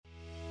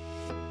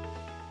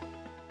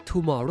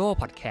Tomorrow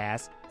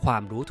Podcast ควา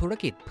มรู้ธุร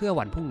กิจเพื่อ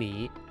วันพรุ่งนี้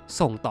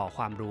ส่งต่อค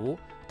วามรู้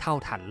เท่า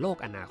ทันโลก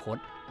อนาคต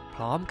พ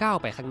ร้อมก้าว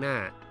ไปข้างหน้า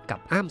กับ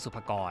อ้ำสุภ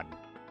กร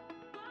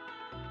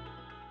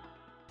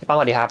พี่ป้อม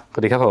สวัสดีครับส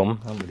วัสดีครับผม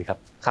สวัสดีครับ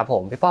ครับผ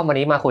มพี่ป้อมวัน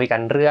นี้มาคุยกั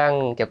นเรื่อง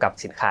เกี่ยวกับ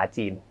สินค้า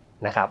จีน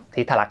นะครับ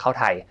ที่ทะลักเข้า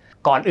ไทย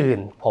ก่อนอื่น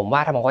ผมว่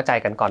าทำความเข้าใจ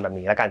กันก่อนแบบ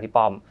นี้แล้วกันพี่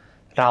ป้อม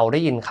เราได้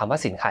ยินคำว่า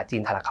สินค้าจี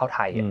นทะลักเข้าไท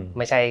ยไ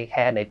ม่ใช่แ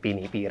ค่ในปี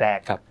นี้ปีแรก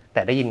แ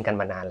ต่ได้ยินกัน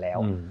มานานแล้ว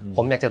ผ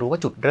มอยากจะรู้ว่า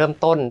จุดเริ่ม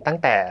ต้นตั้ง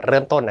แต่เ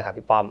ริ่มต้นนะครับ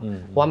พี่ป้อม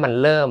ว่ามัน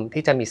เริ่ม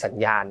ที่จะมีสัญ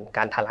ญาณก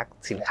ารทะลัก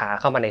สินค้า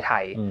เข้ามาในไท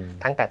ย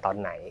ตั้งแต่ตอน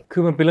ไหนคื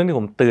อมันเป็นเรื่องที่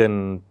ผมเตือน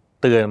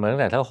มาตั้ง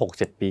แต่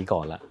6-7 ปีก่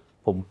อนละ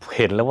ผมเ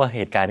ห็นแล้วว่าเห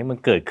ตุการณ์นี้มัน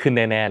เกิดขึ้น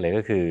แน่ๆเลย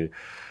ก็คือ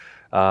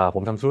ผ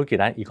มทำธุรกิจ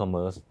ด้านอีคอมเ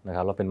มิร์ซนะค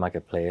รับเราเป็น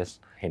marketplace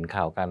เห็น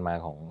ข่าวการมา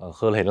ของเค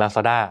ยเห็น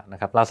Lazada นะ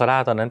ครับ Lazada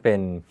ตอนนั้นเป็น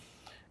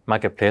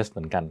marketplace เห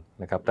มือนกัน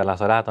นะครับแต่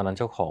Lazada ตอนนั้น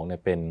เจ้าของเนี่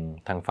ยเป็น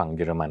ทางฝั่ง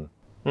เยอรมัน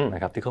น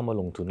ะครับที่เข้ามา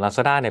ลงทุน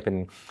Lazada เนี่ยเป็น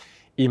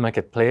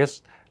e-marketplace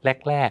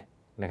แรก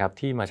ๆนะครับ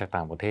ที่มาจากต่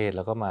างประเทศแ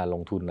ล้วก็มาล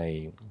งทุนใน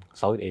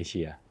South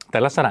Asia แต่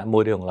ลักษณะโม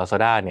เดลของ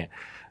Lazada เนี่ย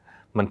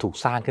มันถูก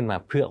สร้างขึ้นมา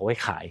เพื่อเอาไว้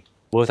ขาย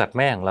บริษัทแ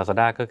ม่ของ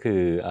Lazada ก็คือ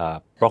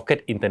Rocket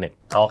Internet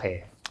โอเค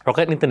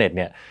Rocket Internet เ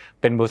นี่ย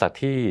เป็นบริษัท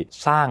ที่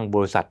สร้างบ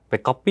ริษัทไป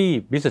copy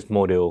business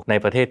model ใน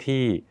ประเทศ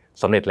ที่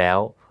สำเร็จแล้ว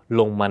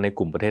ลงมาในก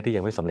ลุ่มประเทศที่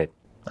ยังไม่สำเร็จ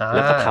แ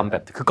ล้วก็ทำแบ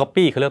บคือ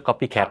copy เขาเรียก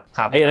copycat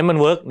ไอ้อันนั้นมัน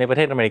work ในประเ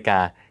ทศอเมริกา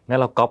งั้น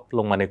เรา copy ล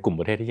งมาในกลุ่ม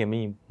ประเทศที่ยังไม่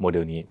มีโมเด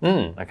ลนี้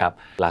นะครับ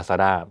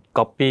Lazada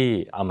copy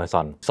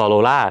Amazon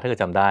Zalora ถ้าเกิด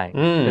จำได้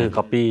คือ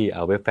copy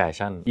web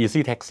fashion Easy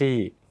Taxi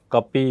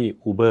copy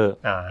Uber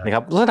นะค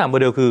รับลักษณะโม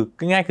เดลคือ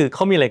ง่ายๆคือเข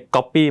ามีอะไร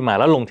copy มา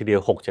แล้วลงทีเดีย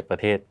ว 6-7 ประ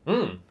เทศ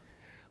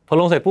พอ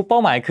ลงเสร็จปุ๊บเป้า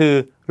หมายคือ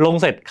ลง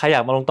เสร็จใครอย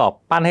ากมาลงต่อ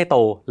ปั้นให้โต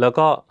แล้ว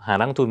ก็หา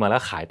นักลงทุนมาแล้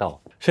วขายต่อ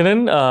ฉะนั้น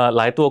ห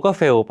ลายตัวก็เ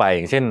ฟลไปอ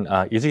ย่างเช่น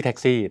Easy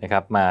Taxi นะครั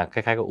บมาคล้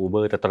ายๆกับ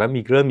Uber แต่ตอนนั้น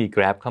เริ่มมี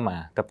Grab เข้ามา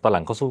แต่ตอนหลั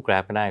งเขาสู้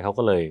Grab ไม่ได้เขา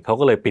ก็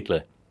เลยปิดเล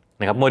ย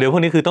นะครับโมเดลพว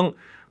กนี้คือต้อง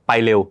ไป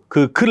เร็ว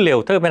คือขึ้นเร็ว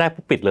ถ้าไม่ได้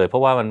ปุ๊บปิดเลยเพรา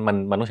ะว่า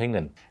มันต้องใช้เงิ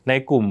นใน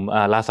กลุ่ม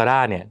Lazada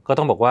เนี่ยก็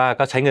ต้องบอกว่า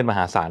ก็ใช้เงินมห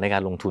าศาลในกา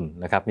รลงทุน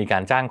นะครับมีกา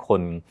รจ้างค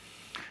น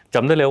จ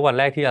ำได้เลยว่าวัน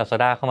แรกที่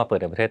Lazada เข้ามาเปิด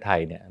ในประเทศไทย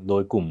เนี่ยโด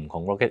ยกลุ่มขอ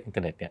ง Rocket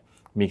Internet เนี่ย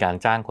มีการ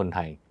จ้างคนไ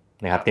ทย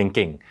นะครับเ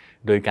ก่ง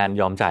ๆโดยการ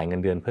ยอมจ่ายเงิ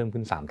นเดือนเพิ่ม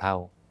ขึ้น3เท่า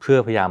เพื่อ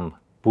พยายาม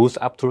boost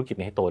up ธุรกิจ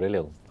นี้ให้โตได้เ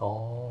ร็ว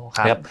ค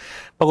รับ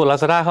ปรากฏ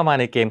Lazada เข้ามา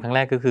ในเกมครั้งแร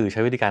กก็คือใ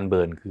ช้วิธีการเ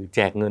บิร์นคือแจ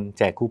กเงินแ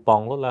จกคูปอ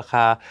งลดราค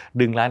า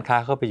ดึงร้านค้า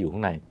เข้าไปอยู่ข้า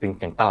งในเป็น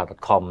อย่างตลาด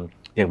 .com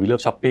อย่าง We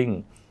Love Shopping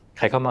ใ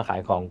ครเข้ามาขา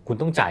ยของคุณ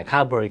ต้องจ่ายค่า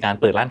บริการ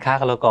เปิดร้านค้า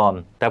กันแล้วก่อน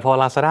แต่พอ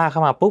Lazada เข้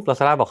ามาปุ๊บ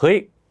Lazada บอกเฮ้ย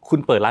คุณ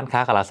เปิดร้านค้า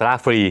กับ Lazada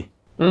ฟ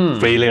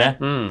รีเลยนะ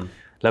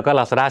แล้วก็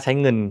Lazada ใช้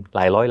เงินห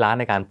ลายร้อยล้าน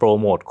ในการโปร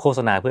โมทโฆษ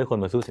ณาเพื่อให้คน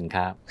มาซื้อสิน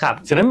ค้า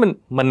ฉะนั้น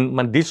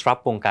มัน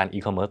disrupt วงการอี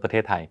คอมเมิร์ซประเท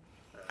ศไทย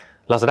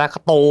Lazada เข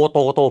าโต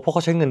เพราะเข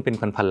าใช้เงินเป็น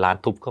พันล้าน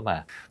ทุบเข้ามา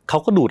เขา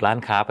ก็ดูดร้าน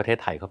ค้าประเทศ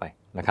ไทยเข้าไป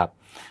นะครับ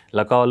แ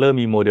ล้วก็เริ่ม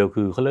มีโมเดล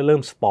คือเขาเริ่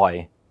มสปอย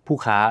ผู้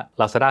ค้า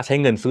Lazada ใช้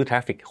เงินซื้อทรา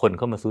ฟฟิกคนเ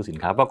ข้ามาซื้อสิน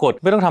ค้าปรากฏ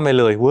ไม่ต้องทำอะไร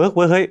เลยเวิร์ก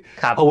เฮ้ย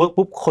พอเวิร์ก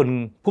ปุ๊บคน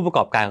ผู้ประก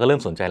อบการก็เริ่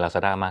มสนใจ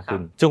Lazada มากขึ้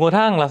นจนกระ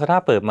ทั่ง Lazada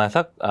เปิดมา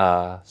สัก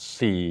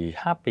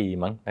4-5 ปี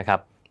มั้งนะครับ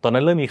ตอน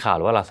นั้นเริ่มมีข่าว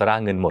ว่า Lazada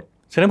เงินหมด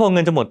ฉะนั้นพอเ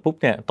งินจะหมดปุ๊บ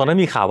เนี่ยตอนนั้น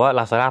มีข่าวว่า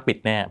Lazada ปิด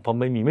แน่เพราะ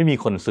ไม่มี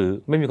คนซื้อ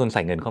ไม่มีคนใ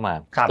ส่เงินเข้ามา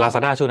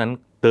Lazada ช่วงนั้น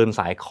เดินส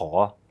ายขอ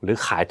หรือ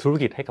ขายธุร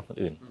กิจให้กับคน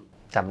อื่น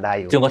จำได้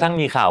อยู่จนกระทั่ง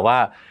มีข่าวว่า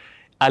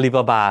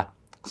Alibaba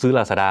ซื้อ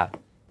Lazada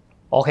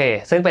โอเค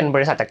ซึ่งเป็นบ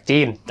ริษัทจากจี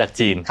น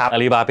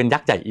Alibaba เป็นยั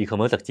กษ์ใหญ่อีคอมเ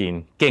มิร์ซจากจีน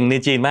เก่งใน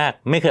จีนมาก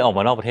ไม่เคยออกม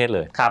านอกประเทศเล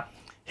ย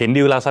เห็น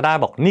ดีล Lazada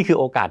บอกนี่คือ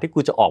โอกาสที่กู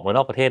จะออกมาน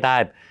อกประเทศได้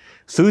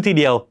ซื้อที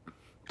เดียว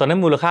ตอนนั้น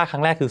มูลค่าครั้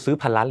งแรกคือซื้อ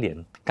1,000 ล้านเหรียญ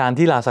การ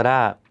ที่ Lazada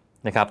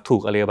นะครับถู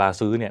ก Alibaba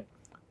ซื้อเนี่ย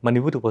มันมี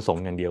วัตถุประสง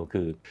ค์อย่างเดียว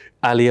คือ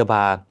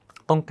Alibaba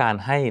ต้องการ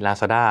ให้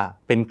Lazada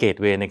เป็นเกต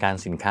เวย์ในการ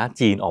สินค้า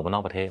จีนออกมาน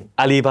อกประเทศ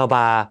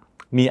Alibaba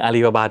มี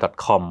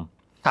alibaba.com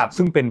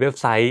ซึ่งเป็นเว็บ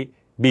ไซต์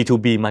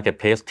B2B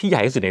marketplace ที่ให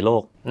ญ่ที่สุดในโล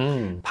ก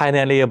ภายใน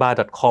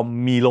alibaba.com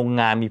มีโรง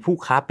งานมีผู้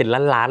ค้าเป็น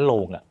ล้านโร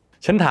ง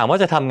ฉันถามว่า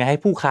จะทำไงให้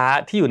ผู้ค้า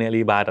ที่อยู่ใน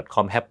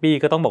alibaba.com แฮปปี้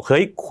ก็ต้องบอกเ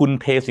ฮ้ยคุณ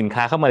เทสิน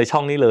ค้าเข้ามาในช่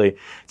องนี้เลย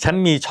ฉัน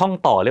มีช่อง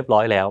ต่อเรียบร้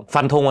อยแล้ว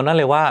ฟันธงวันนั้น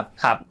เลยว่า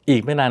อี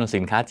กไม่นาน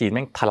สินค้าจีนแ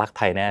ม่งทะลักไ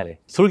ทยแน่เลย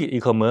ธุรกิจอี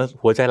คอมเมิร์ซ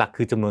หัวใจหลัก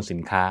คือจำนวนสิ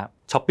นค้า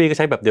Shopee ก็ใ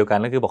ช้แบบเดียวกัน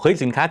ก็คือบอกเฮ้ย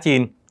สินค้าจี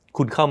น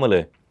คุณเข้ามาเล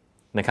ย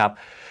นะครับ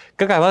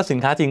ก็กลายว่าสิน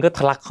ค้าจีนก็ท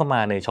ะลักเข้ามา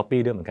ใน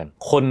Shopee ด้วยเหมือนกัน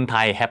คนไท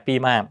ยแฮปปี้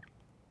มาก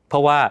เพรา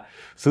ะว่า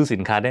ซื้อสิ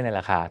นค้าได้ในร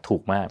าคาถู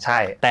กมากใช่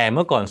แต่เ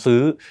มื่อก่อนซื้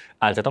อ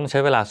อาจจะต้องใช้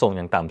เวลาส่งอ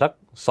ย่างต่ำสัก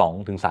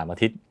 2-3 อา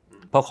ทิตย์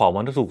เพราะของมั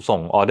นต้องถูกส่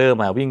งออเดอร์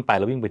มาวิ่งไป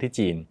แล้ววิ่งไปที่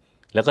จีน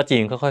แล้วก็จี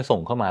นค่อยๆส่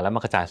งเข้ามาแล้วม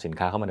ากระจายสิน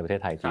ค้าเข้ามาในประเท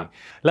ศไทยที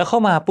แล้วเข้า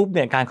มาปุ๊บเ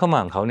นี่ยการเข้ามา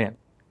ของเขาเนี่ย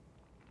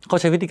เขา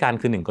ใช้วิธีการ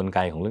คือ1กลไก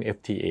ของเรื่อง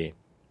FTA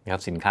นะครั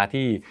บสินค้า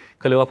ที่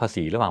เขาเรียกว่าภา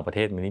ษีระหว่างประเท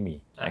ศมันไม่มี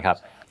นะครับ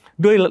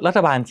ด้วยรัฐ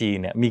บาลจีน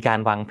เนี่ยมีการ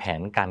วางแผ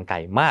นการไกล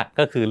มาก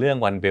ก็คือเรื่อง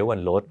One Belt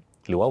One Road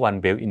หรือว่า One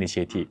Belt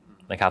Initiative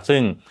นะครับซึ่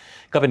ง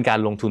ก็เป็นการ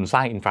ลงทุนสร้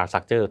างอินฟราสต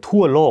รัคเจอร์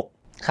ทั่วโลก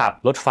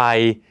รถไฟ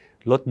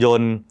รถย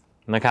นต์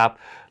นะครับ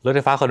รถไฟ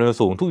ฟ้าความเร็ว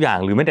สูงทุกอย่าง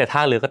หรือแม้แต่ท่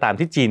าเรือก็ตาม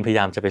ที่จีนพยาย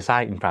ามจะไปสร้า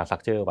งอินฟราสตรั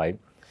คเจอร์ไว้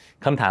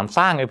คำถามส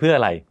ร้างเพื่ออ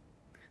ะไร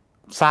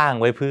สร้าง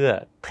ไว้เพื่อ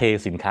เท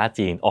สินค้า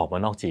จีนออกมา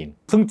นอกจีน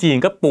ซึ่งจีน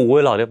ก็ปูไ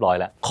ว้รอเรียบร้อย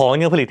แล้วของ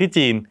ยังผลิตที่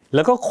จีนแ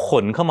ล้วก็ข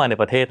นเข้ามาใน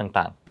ประเทศ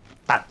ต่าง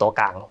ๆตัดตัว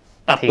กลา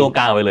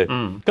งไปเลย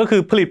ก็คื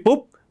อผลิตปุ๊บ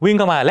วิ่งเ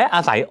ข้ามาและอ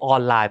าศัยออ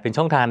นไลน์เป็น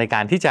ช่องทางในก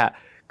ารที่จะ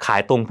ขา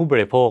ยตรงผู้บ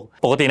ริโภค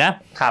ปกตินะ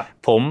ครับ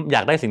ผมอย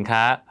ากได้สินค้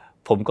า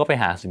ผมก็ไป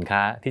หาสินค้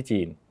าที่จี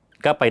น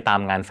ก็ไปตาม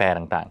งานแฟร์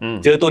ต่าง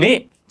ๆเจอตัวนี้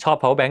ชอบ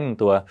power bank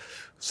 1ตัว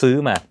ซื้อ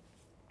มา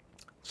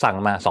สั่ง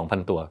มา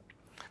 2,000 ตัว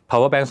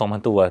power bank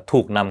 2,000 ตัวถู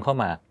กนำเข้า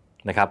มา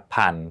นะครับ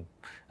ผ่าน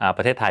ป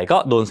ระเทศไทยก็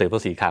โดนเสียภา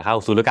ษีขาเข้า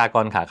ศุลกาก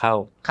รขาเข้า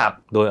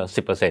โดย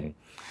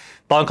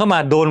 10% ตอนเข้ามา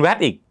โดนแวต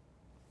อีก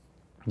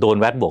โดน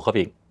แวตบวกเข้า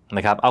อีกน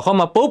ะครับเอาเข้า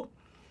มาปุ๊บ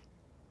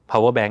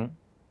power bank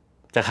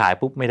จะขาย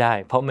ปุ๊บไม่ได้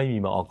เพราะไม่มี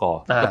มอก.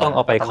ก็ต้องเอ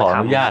าไปขออ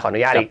นุญาต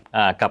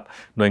กับ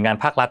หน่วยงาน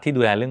ภาครัฐที่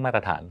ดูแลเรื่องมาต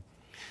รฐาน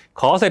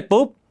ขอเสร็จ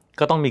ปุ๊บ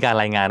ก็ต้องมีการ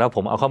รายงานว่าผ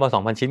มเอาเข้ามา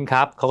 2,000 ชิ้นค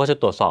รับเขาก็จะ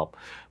ตรวจสอบ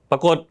ปร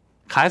ากฏ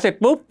ขายเสร็จ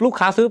ปุ๊บลูก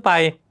ค้าซื้อไป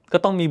ก็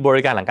ต้องมีบ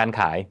ริการหลังการ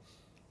ขาย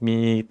มี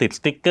ติดส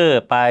ติ๊กเกอ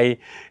ร์ไป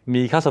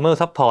มี customer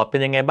support เป็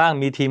นยังไงบ้าง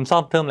มีทีมซ่อ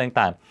มเพิ่มอะไร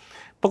ต่าง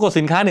ปรากฏ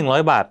สินค้า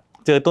100 บาท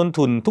เจอต้น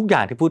ทุนทุกอย่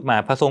างที่พูดมา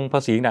ภ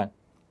าษีน่ะ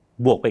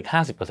บวกไปอีก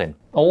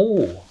 50% โอ้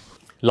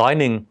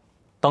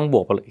100ต้องบ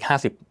วกไปอีก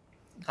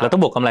50แล้วต้อ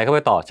งบวกกำไรเข้าไป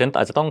ต่อฉัน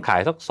อาจจะต้องขา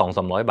ยสัก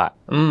 200-300 บาท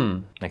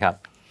นะครับ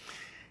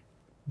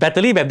แบตเตอ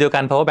รี่แบบเดียวกั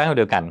น power bank แบบ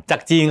เดียวกันจา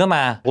กจีนเข้าม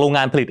าโรงง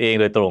านผลิตเอง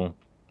โดยตรง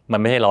มัน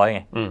ไม่ใช่100ไ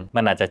งมั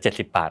นอาจจะ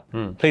70 บาท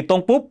ผลิตตร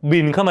งปุ๊บ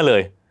บินเข้ามาเล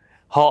ย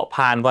เหาะ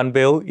ผ่าน One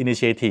Belt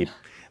Initiative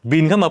บิ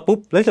นเข้ามาปุ๊บ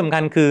และสำคั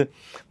ญคือ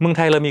เมืองไ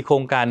ทยเรามีโคร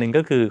งการหนึ่ง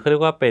ก็คือเขาเรีย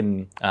กว่าเป็น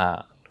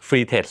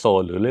Free Trade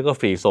Zone หรือเรียกว่า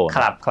Free Zone ค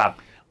รับ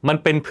มัน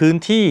เป็นพื้น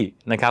ที่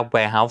นะครับ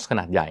warehouse ข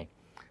นาดใหญ่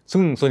ซึ่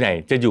งส่วนใหญ่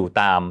จะอยู่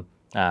ตาม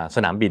ส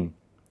นามบิน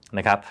น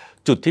ะครับ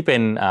จุดที่เป็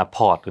นพ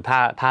อร์ตหรือ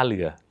ท่าเรื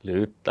อหรือ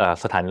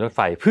สถานีรถไ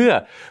ฟเพื่อ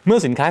เมื่อ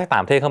สินค้าจากต่า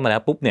งประเทศเข้ามาแล้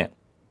วปุ๊บเนี่ย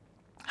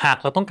หาก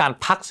เราต้องการ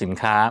พักสิน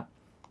ค้า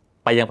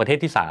ไปยังประเทศ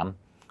ที่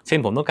3เช่น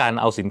ผมต้องการ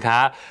เอาสินค้า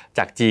จ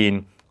ากจีน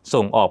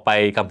ส่งออกไป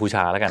กัมพูช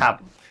าแล้วกัน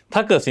ถ้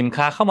าเกิดสิน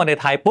ค้าเข้ามาใน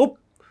ไทยปุ๊บ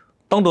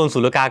ต้องโดนศุ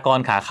ลกากร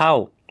ขาเข้า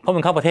เพราะมั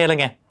นเข้าประเทศแล้ว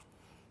ไง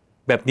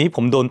แบบนี้ผ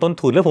มโดนต้น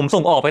ทุนแล้วผม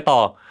ส่งออกไปต่อ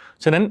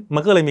ฉะนั้นมั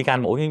นก็เลยมีการ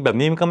บอกแบบ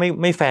นี้มันก็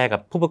ไม่แฟร์กั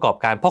บผู้ประกอบ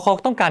การเพราะเขา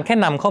ต้องการแค่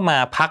นำเข้ามา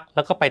พักแ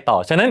ล้วก็ไปต่อ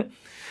ฉะนั้น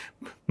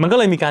มันก็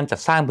เลยมีการจัด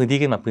สร้างพื้นที่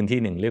ขึ้นมาพื้นที่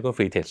หนึ่งเรียกว่า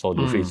Free Trade Zone ห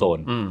รือ Free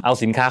Zone เอา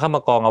สินค้าเข้าม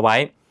ากองเอาไว้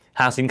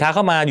หากสินค้าเ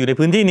ข้ามาอยู่ใน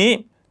พื้นที่นี้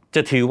จ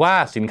ะถือว่า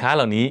สินค้าเห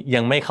ล่านี้ยั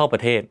งไม่เข้าปร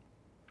ะเทศ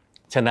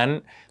ฉะนั้น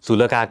ศุ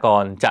ลกาก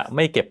รจะไ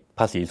ม่เก็บ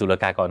ภาษีศุล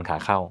กากรขา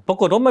เข้าปรา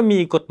กฏว่ามันมี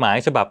กฎหมาย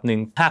ฉบับหนึ่ง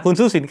หากคุณ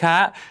ซื้อสินค้า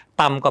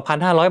ต่ำกว่า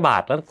 1,500 บา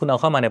ทแล้วคุณเอา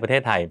เข้ามาในประเท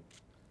ศไทย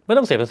ไม่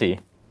ต้องเสียภาษี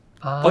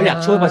เพราะอยาก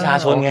ช่วยประชา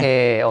ชนไง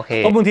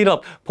เพราะบางทีแบ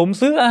บผม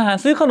ซื้ออาหาร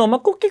ซื้อขนมมา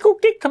กุ๊ก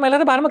กิ๊กทำไมรั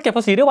ฐบาลมาเก็บภ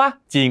าษีด้วยวะ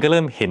จีนก็เ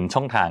ริ่มเห็นช่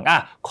องทาง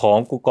ของ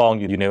กูกอง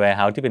อยู่ใน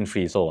warehouse ที่เป็น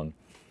free zone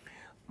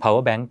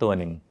power bank ตัว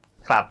หนึ่ง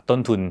ต้น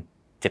ทุน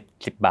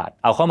70 บาท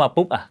เอาเข้ามา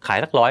ปุ๊บขาย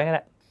สัก100ก็ไ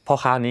ด้พอ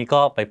คราวนี้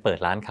ก็ไปเปิด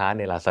ร้านค้าใ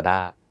น Lazada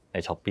ใน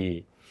Shopee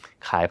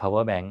ขาย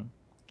power bank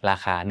รา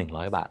คา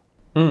100 บาท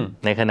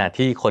ในขณะ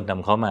ที่คนน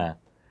ำเข้ามา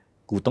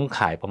กูต้องข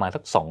ายประมาณสั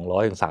ก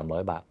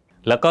 200-300 บาท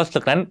แล้วก็จ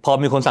ากนั้นพอ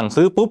มีคนสั่ง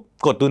ซื้อปุ๊บ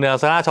กดดูใน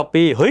Lazada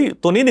Shopee เฮ้ย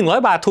ตัวนี้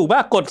100 บาทถูกป่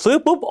ะกดซื้อ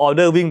ปุ๊บออเ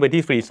ดอร์วิ่งไป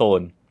ที่ Free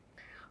Zone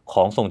ข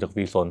องส่งจาก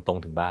Free Zone ตรง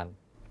ถึงบ้าน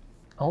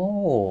โอ้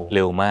เ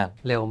ร็วมาก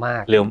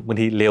บาง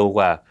ทีเร็วก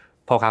ว่า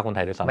พ่อค้าคนไท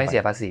ยด้วยซ้ำไม่เสี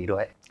ยภาษีด้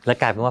วยและ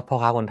กลายเป็นว่าพ่อ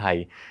ค้าคนไทย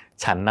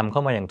ฉันนำเข้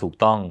ามาอย่างถูก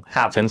ต้อง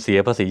ฉันเสีย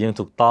ภาษีอย่าง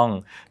ถูกต้อง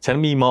ฉัน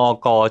มีมอ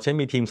ก.ฉัน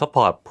มีทีมซัพพ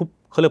อร์ต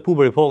เขาเรียกผู้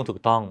บริโภคถูก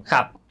ต้อง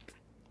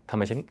ทำไ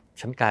ม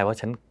ฉันกลายว่า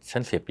ฉั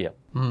นเสียเปรียบ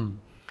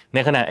ใน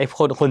ขณะไอ้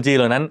คนจีน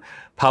เหล่านั้น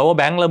power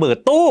bank ระเบิด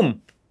ตุ้ม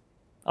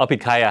เอาผิด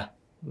ใคร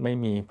ไม่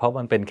มีเพราะ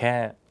มันเป็นแค่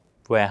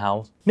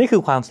warehouse นี่คื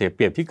อความเสียเป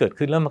รียบที่เกิด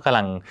ขึ้นแล้วมันกำ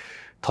ลัง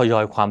ทยอ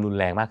ยความรุน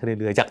แรงมากขึ้น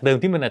เรื่อยๆจากเดิม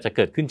ที่มันอาจจะเ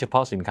กิดขึ้นเฉพา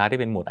ะสินค้าที่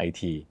เป็นหมวด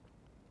IT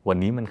วัน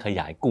นี้มันข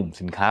ยายกลุ่ม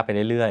สินค้าไป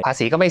เรื่อยๆภา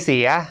ษีก็ไม่เสี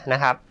ยนะ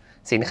ครับ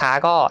สินค้า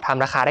ก็ท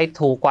ำราคาได้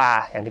ถูกกว่า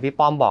อย่างที่พี่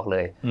ป้อมบอกเล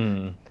ย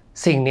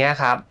สิ่งนี้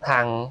ครับทา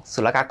งศุ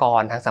ลกาก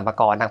รทางสรรพา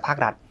กรทางภาค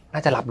รัฐน่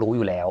าจะรับรู้อ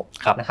ยู่แล้ว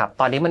นะครับ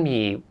ตอนนี้มันมี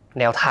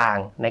แนวทาง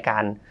ในกา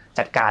ร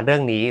จัดการเรื่อ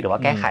งนี้หรือว่า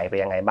แก้ไขไป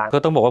ยังไงบ้างก็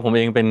ต้องบอกว่าผมเ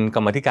องเป็นก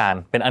รรมาธิการ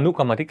เป็นอนุ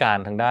กรรมาธิการ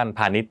ทางด้านพ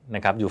าณิชย์น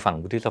ะครับอยู่ฝั่ง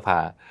วุฒิสภา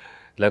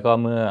แล้วก็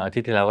เมื่ออาทิ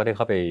ตย์ที่แล้วก็ได้เ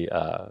ข้าไป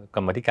กร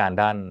รมาธิการ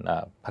ด้าน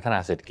พัฒนา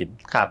เศรษฐกิจ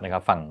นะครั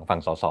บฝั่ง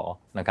สส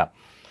นะครับ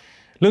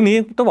เรื่องนี้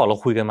ต้องบอกเรา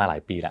คุยกันมาหลา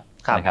ยปีแล้ว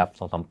นะครับ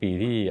 2-3 ปี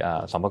ที่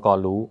สรรพากร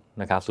รู้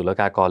นะครับศุล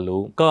กากร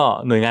รู้ก็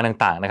หน่วยงาน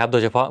ต่างๆนะครับโด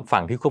ยเฉพาะ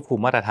ฝั่งที่ควบคุม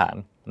มาตรฐาน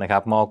นะครั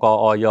บมก.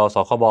อย.ส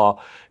คบ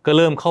ก็เ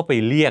ริ่มเข้าไป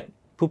เรียก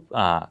ผู้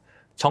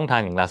ช่องทา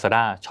งอย่าง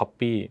Lazada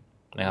Shopee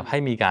นะครับให้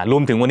มีการรว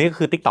มถึงวันนี้ก็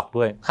คือ TikTok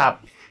ด้วย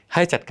ใ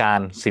ห้จัดการ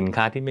สิน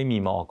ค้าที่ไม่มี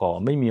มอก.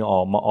ไม่มี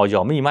อย.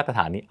ไม่มีมาตรฐ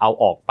านนี้เอา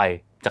ออกไป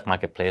จาก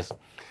Marketplace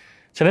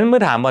ฉะนั้นเมื่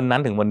อถามวันนั้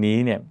นถึงวันนี้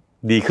เนี่ย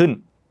ดีขึ้น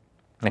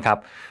นะครับ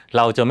เ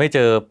ราจะไม่เ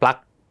จอปลั๊ก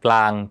กล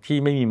างที่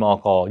ไม่มีมอ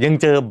ก.ยัง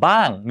เจอบ้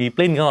างมีป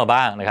ลิ้นเข้ามา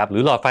บ้างนะครับหรื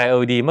อหลอดไฟ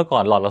LED เมื่อก่อ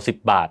นหลอดละ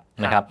10 บาท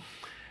นะครับ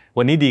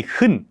วันนี้ดี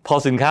ขึ้นพอ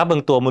สินค้าบา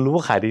งตัวมันรู้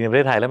ว่าขายดีในประเ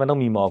ทศไทยแล้วมันต้อง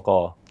มีมอก.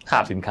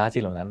สินค้า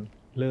ที่เหล่านั้น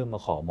เริ่มมา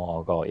ขอมอ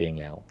ก.เอง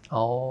แล้ว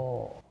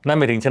นั่นห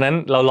มายถึงฉะนั้น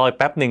เรารอแ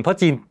ป๊บนึงเพราะ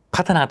จีน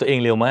พัฒนาตัวเอง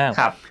เร็วมาก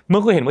เมื่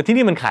อเขาเห็นว่าที่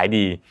นี่มันขาย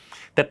ดี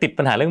แต่ติด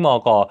ปัญหาเรื่องมอ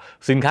ก.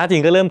สินค้าจี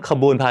นก็เริ่มข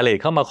บวนพาเหรด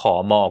เข้ามาขอ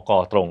มอก.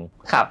ตรง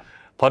ครับ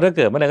เพราะถ้าเ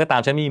กิดเมื่อใดก็ตา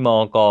มฉันมีมอ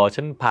ก.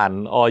ฉันผ่าน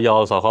อย.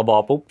สคบ.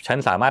ปุ๊บฉัน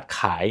สามารถ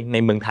ขายใน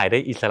เมืองไทยได้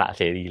อิสระเ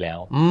สรีแล้ว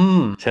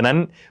ฉะนั้น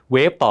เว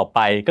ฟต่อไป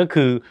ก็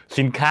คือ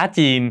สินค้า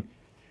จีน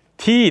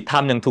ที่ท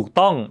ำอย่างถูก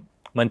ต้อง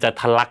มันจะ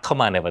ทะลักเข้า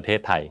มาในประเทศ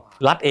ไทย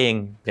รัฐเอง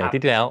อย่าง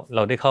ที่แล้วเร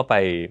าได้เข้าไป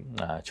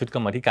ชุดกร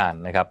รมาธิการ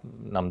นะครับ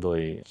นำโดย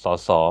ส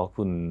ส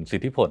คุณสิ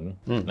ทธิผล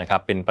นะครั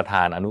บเป็นประธ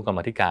านอนุกรรม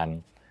าธิการ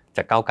จ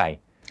ากก้าวไกล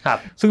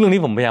ซึ่งเรื่อง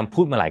นี้ผมพยายาม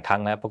พูดมาหลายครั้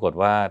งแล้วปรากฏ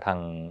ว่าทาง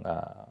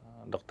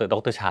ด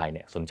ร.ชายเ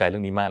นี่ยสนใจเรื่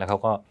องนี้มากแล้วเขา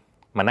ก็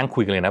มานั่งคุ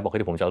ยกันเลยนะบอกใ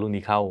ห้ผมจะเอาเรื่อง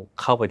นี้เ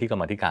ข้าไปที่กร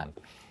รมาธิการ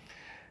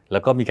แล้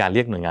วก็มีการเ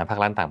รียกหน่วยงานภาค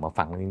รัฐต่างมา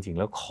ฟังจริงๆ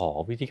แล้วขอ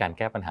วิธีการแ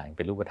ก้ปัญหาเ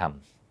ป็นรูปธรรม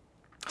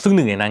ซึ่งห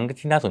นึ่งในนั้น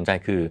ที่น่าสนใจ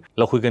คือเ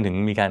ราคุยกันถึง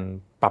มีการ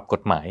ปรับก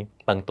ฎหมาย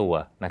บางตัว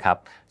นะครับ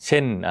เช่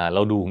นเร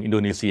าดูอินโด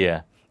นีเ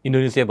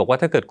ซียบอกว่า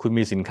ถ้าเกิดคุณ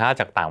มีสินค้า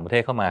จากต่างประเท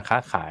ศเข้ามาค้า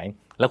ขาย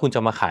แล้วคุณจ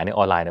ะมาขายในอ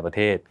อนไลน์ในประเ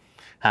ทศ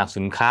หาก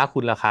สินค้าคุ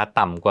ณราคา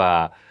ต่ำกว่า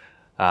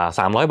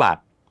300 บาท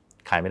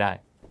ขายไม่ได้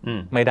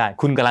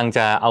คุณกำลังจ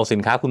ะเอาสิ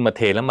นค้าคุณมาเ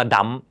ทแล้วมา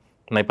ดั้ม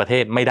ในประเท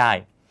ศไม่ได้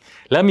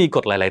แล้วมีก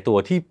ฎหลายๆตัว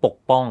ที่ปก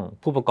ป้อง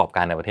ผู้ประกอบก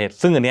ารในประเทศ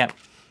ซึ่งอันเนี้ย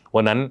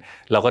วันนั้น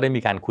เราก็ได้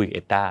มีการคุยกับเ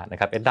อ็ดด้านะ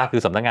ครับเอ็ดด้าคื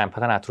อสำนักงานพั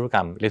ฒนาธุรกร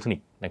รมอิเล็กทรอนิ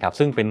กส์นะครับ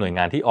ซึ่งเป็นหน่วยง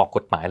านที่ออกก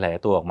ฎหมายหลา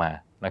ยตัวออกมา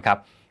นะครับ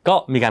ก็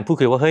มีการพูด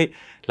คุยว่าเฮ้ย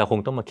เราคง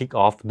ต้องมาคิก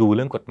ออฟดูเ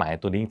รื่องกฎหมาย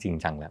ตัวนี้จริง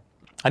จังแล้ว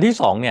อันที่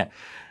2เนี่ย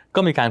ก็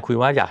มีการคุย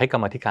ว่าอยากให้กร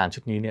รมาธิการชุ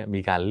ดนี้เนี่ยมี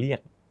การเรียก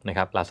นะค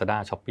รับ Lazada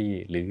Shopee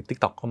หรือ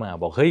TikTok เข้ามา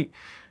บอกเฮ้ย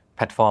แพ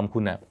ลตฟอร์มคุ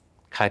ณน่ะ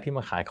ใครที่ม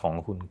าขายของ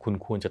คุณ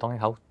ควรจะต้องให้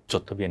เขาจ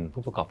ดทะเบียน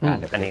ผู้ประกอบการ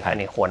อัน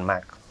นี้ควรมา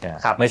ก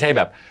ครับไม่ใช่แ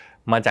บบ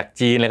มาจาก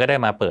จีนแล้วก็ได้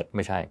มาเปิดไ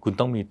ม่ใช่คุณ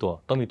ต้องมี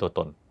ตัว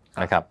ตน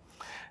นะครับ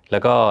แล้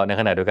วก็ใน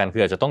ขณะเดียวกันคื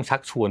ออาจจะต้องชั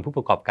กชวนผู้ป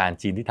ระกอบการ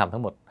จีนที่ทำทั้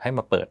งหมดให้ม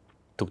าเปิด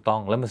ถูกต้อง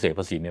แล้วมาเสีย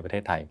ภาษีในประเท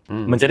ศไทย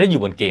มันจะได้อ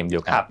ยู่บนเกมเดี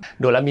ยวกัน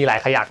ดูแล้วมีหลาย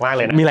ขยักมากเ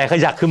ลยนะมีหลายข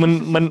ยักคือ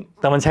มัน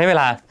แต่มันใช้เว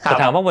ลาแต่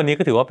ถามว่าวันนี้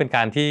ก็ถือว่าเป็นก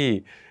ารที่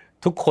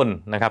ทุกคน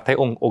นะครับทั้ง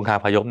องค์คา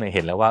พยพเนี่ยเ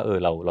ห็นแล้วว่า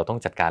เราต้อง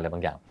จัดการอะไรบา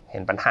งอย่างเห็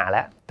นปัญหาแ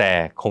ล้วแต่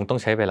คงต้อง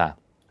ใช้เวลา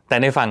แต่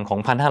ในฝั่งของ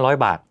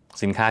 1,500 บาท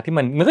สินค้าที่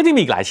มันก็จะมี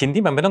อีกหลายชิ้น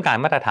ที่มันไม่ต้องการ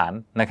มาตรฐาน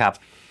นะครับ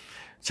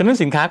ฉะนั้น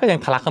สินค้าก็ยัง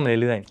ทะลักเข้ามา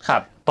เรื่อย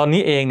ๆตอน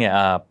นี้เองเนี่ย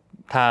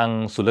ทาง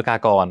ศุลกา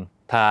กร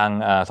ทาง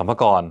สรรพา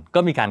กรก็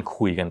มีการ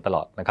คุยกันตล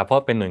อดนะครับเพรา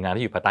ะเป็นหน่วยงาน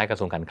ที่อยู่ภายใต้กระ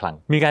ทรวงการคลัง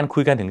มีการคุ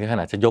ยกันถึงข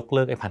นาดจะยกเ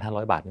ลิกไอ้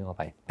 1,500 บาทนี้ออก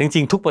ไปจ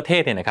ริงๆทุกประเท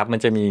ศเนี่ยนะครับมัน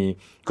จะมี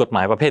กฎหม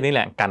ายประเภทนี้แห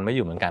ละกันไว้อ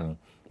ยู่เหมือนกัน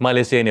มาเล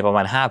เซียเนี่ยประม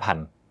าณ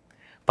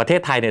 5,000 ประเทศ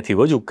ไทยเนี่ยถือ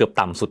ว่าอยู่เกือบ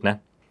ต่ำสุดนะ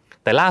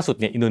แต่ล่าสุด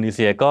เนี่ยอินโดนีเ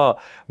ซียก็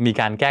มี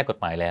การแก้กฎ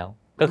หมายแล้ว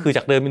ก็คือจ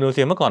ากเดิมอินโดนีเ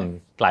ซียเมื่อก่อน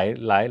ห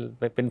ลาย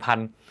เป็นพัน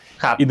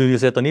อินโดนี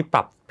เซียตัวนี้ป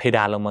รับเพด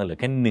านลงมาเหลือ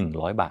แค่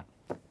100 บาท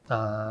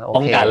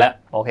ป้องกันแล้ว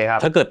โอเคครับ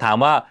ถ้าเกิดถาม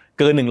ว่า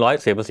เกิน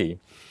100เสียภาษี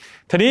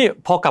ทีนี้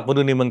พอกลับมา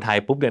ดูในเมืองไทย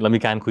ปุ๊บเนี่ยเรามี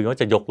การคุยว่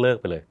าจะยกเลิก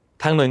ไปเลย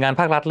ทางหน่วยงาน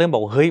ภาครัฐเริ่มบอ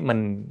กว่าเฮ้ย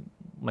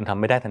มันทำ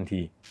ไม่ได้ทัน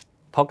ที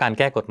เพราะการแ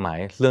ก้กฎหมาย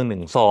เรื่อง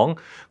1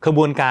 2ขบ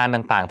วนการ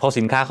ต่างๆพอ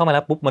สินค้าเข้ามาแ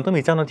ล้วปุ๊บมันต้อง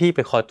มีเจ้าหน้าที่ไป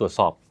คอยตรวจส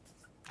อบ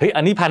เฮ้ย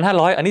อันนี้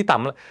 1,500 อันนี้ต่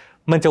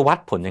ำมันจะวัด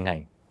ผลยังไง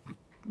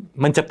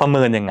มันจะประเ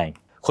มินยังไง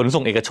ขน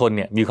ส่งเอกชนเ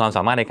นี่ยมีความส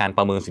ามารถในการป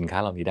ระเมินสินค้า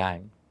เหล่านี้ได้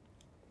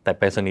แต่ไ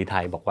ปรษณีย์ไท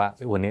ยบอกว่า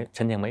วันนี้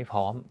ฉันยังไม่พ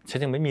ร้อมฉัน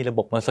ยังไม่มีระบ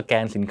บมาสแก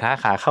นสินค้า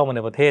ขาเข้ามาใน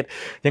ประเทศ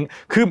ยัง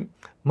คือ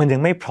มันยั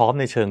งไม่พร้อม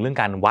ในเชิงเรื่อง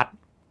การวัด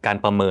การ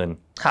ประเมิน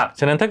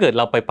ฉะนั้นถ้าเกิดเ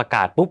ราไปประก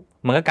าศปุ๊บ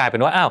มันก็กลายเป็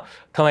นว่าอ้าว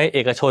ทำไมเอ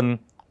กชน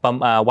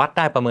วัดไ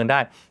ด้ประเมินได้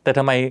แต่ท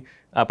ำไม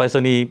ไปรษ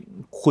ณีย์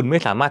คุณไม่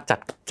สามารถ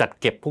จัด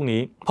เก็บพวก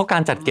นี้เพราะกา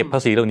รจัดเก็บภา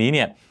ษีเหล่านี้เ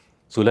นี่ย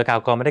ศุลกา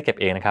กรไม่ได้เก็บ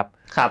เองนะครับ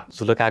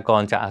ศุลกาก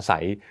รจะอาศั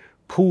ย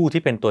ผู้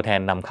ที่เป็นตัวแทน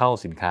นำเข้า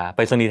สินค้าไป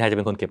รษณีย์ไทยจะเ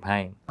ป็นคนเก็บให้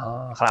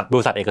บ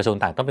ริษัทเอกชน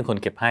ต่างต้องเป็นคน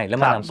เก็บให้แล้ว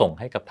มานำส่ง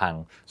ให้กับทาง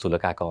ศุล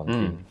กากร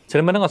ฉะ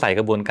นั้นมันต้องอาศัย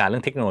กระบวนการเรื่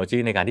องเทคโนโลยี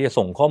ในการที่จะ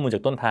ส่งข้อมูลจา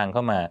กต้นทางเข้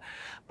ามา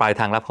ปลาย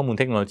ทางรับข้อมูล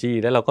เทคโนโลยี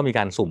แล้วเราก็มีก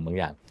ารสุ่มบาง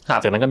อย่าง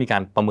จากนั้นก็มีกา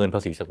รประเมินภ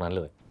าษีจากนั้นเ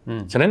ลย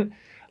ฉะนั้น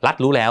รัฐ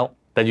รู้แล้ว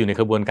แต่อยู่ใน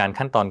กระบวนการ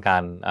ขั้นตอนกา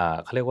ร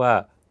เขาเรียกว่า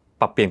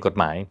ปรับเปลี่ยนกฎ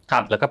หมาย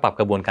แล้วก็ปรับ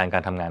กระบวนการกา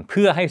รทำงานเ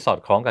พื่อให้สอด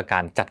คล้องกับกา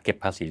รจัดเก็บ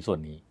ภาษีส่ว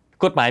นนี้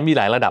กฎหมายมีห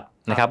ลายระดับ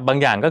นะครับบาง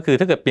อย่างก็คือ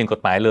ถ้าเกิดเปลี่ยนกฎ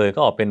หมายเลยก็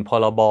ออกเป็นพ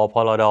รบพ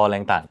รดอะไร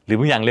ต่างๆหรือ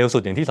บางอย่างเร็วสุ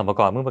ดอย่างที่สรรพา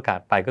กรเพิ่งประกาศ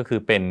ไปก็คือ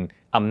เป็น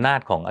อำนาจ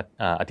ของ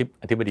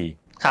อธิบดี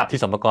ที่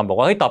สรรพากรบอก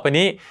ว่าเฮ้ยต่อไป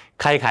นี้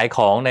ใครขายข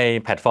องใน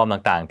แพลตฟอร์ม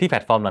ต่างๆที่แพล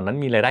ตฟอร์มเหล่านั้น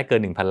มีรายได้เกิ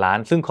น 1,000 ล้าน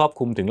ซึ่งครอบ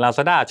คลุมถึง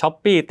Lazada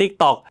Shopee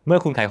TikTok เมื่อ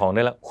คุณขายของไ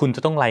ด้แล้วคุณจ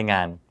ะต้องรายง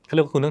านเขาเ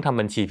รียกว่าคุณต้องทำ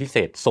บัญชีพิเศ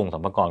ษส่งสร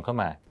รพากรเข้า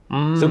มา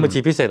ซึ่งบัญชี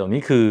พิเศษตรง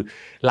นี้คือ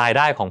รายไ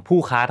ด้ของผู้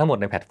ค้าทั้งหมด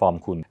ในแพลตฟอร์ม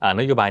คุณ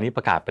นโยบายนี้ป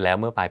ระกาศไปแล้ว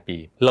เมื่อปลายปี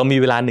เรามี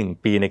เวลา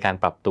1 ปีในการ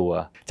ปรับตัว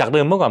จากเดิ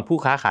มเมื่อก่อนผู้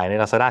ค้าขายใน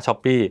Lazada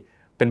Shopee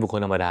เป็นบุคคล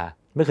ธรรมดา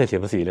ไม่เคยเสีย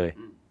ภาษีเลย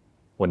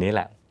วันนี้แห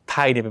ละไท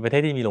ยเนี่ยเป็นประเท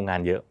ศที่มีโรงงา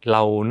นเยอะเร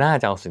าน่า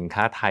จะเอาสิน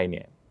ค้าไทยเ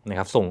นี่ยนะค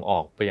รับส่งออ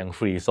กไปยังฟ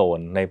รีโซน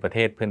ในประเท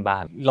ศเพื่อนบ้า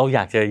นเราอย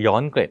ากจะย้อ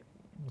นเกร็ด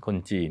คน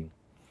จีน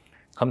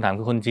คำถาม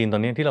คือคนจีนตอ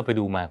นนี้ที่เราไป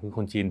ดูมาคือค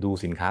นจีนดู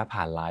สินค้า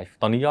ผ่านไลฟ์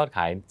ตอนนี้ยอดข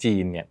ายจี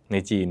นเนี่ยใน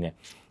จีนเนี่ย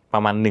ป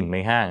ระมาณ1 ใน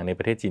 5ในป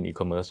ระเทศจีนอี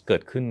คอมเมิร์ซเกิ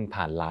ดขึ้น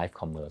ผ่านไลฟ์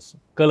คอมเมิร์ซ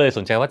ก็เลยส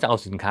นใจว่าจะเอา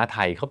สินค้าไท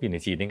ยเข้าไปอยู่ใน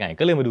จีนได้ไง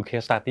ก็เลยมาดูเค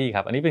สสตั๊ดดี้ค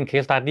รับอันนี้เป็นเค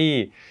สสตั๊ดดี้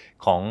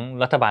ของ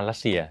รัฐบาลรัส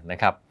เซียนะ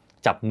ครับ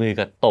จับมือ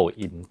กับโต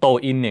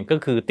อินเนี่ยก็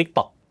คือ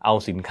TikTok เอา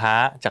สินค้า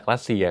จากรั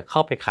สเซียเข้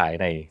าไปขาย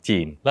ในจี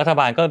นรัฐ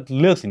บาลก็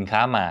เลือกสินค้า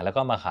มาแล้ว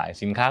ก็มาขาย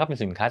สินค้าก็เป็น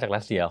สินค้าจากรั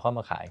สเซียเข้าม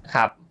าขาย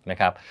นะ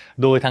ครับ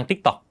โดยทาง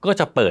TikTok ก็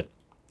จะเปิด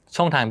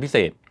ช่องทางพิเศ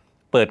ษ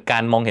เปิดกา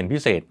รมองเห็นพิ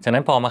เศษฉะนั้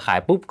นพอมาขาย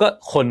ปุ๊บก็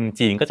คน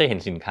จีนก็จะเห็น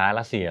สินค้า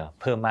รัสเซีย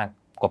เพิ่มมาก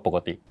กว่าปก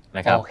ติน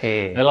ะครับ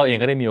แล้วเราเอง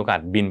ก็ได้มีโอกาส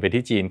บินไป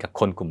ที่จีนกับ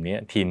คนกลุ่มนี้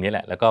ทีมนี้แห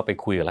ละแล้วก็ไป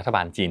คุยกับรัฐบ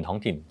าลจีนท้อง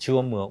ถิ่นชื่อ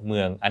ว่าเมื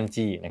องอัน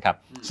จีนะครับ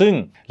ซึ่ง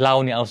เรา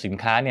เนี่ยเอาสิน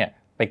ค้าเนี่ย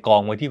ไปกอ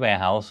งไว้ที่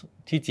warehouse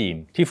ที่จีน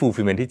ที่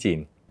fulfillment ที่จีน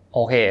โอ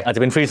เคอาจจ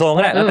ะเป็นฟรีโซน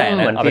ก็ได้แล้วแต่เ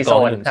หมือนฟรีโซ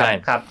นใช่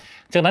ครับ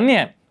จากนั้นเนี่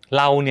ย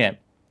เราเนี่ย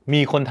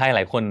มีคนไทยหล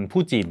ายคนพู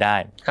ดจีนได้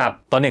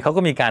ตอนนี้เขา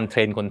ก็มีการเทร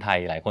นคนไทย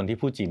หลายคนที่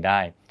พูดจีนได้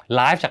ไ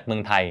ลฟ์จากเมือ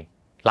งไทย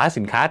ไลฟ์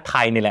สินค้าไท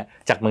ยนี่แหละ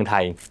จากเมืองไท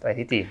ยไป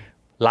ที่จีน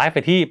ไลฟ์ไป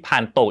ที่ผ่า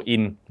นโตอิ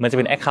นมันจะเ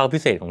ป็น account พิ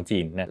เศษของจี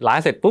นนะไล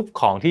ฟ์เสร็จปุ๊บ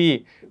ของที่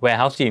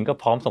warehouse จีนก็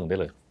พร้อมส่งได้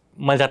เลย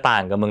มันจะต่า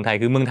งกับเมืองไทย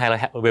คือเมืองไทยเรา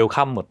เวล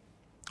คัมหมด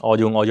ออ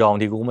ย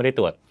ที่กูไม่ได้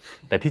ตรวจ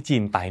แต่ที่จี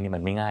นไปนี่มั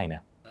นไม่ง่ายน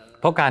ะ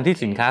เพราะการที่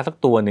สินค้าสัก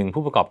ตัวหนึ่ง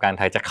ผู้ประกอบการไ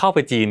ทยจะเข้าไป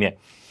จีนเนี่ย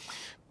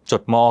จ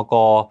ดมก.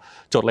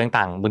จดอะไร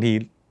ต่างบางที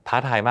ท้า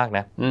ทายมากน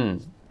ะ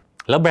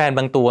แล้วแบรนด์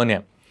บางตัวเนี่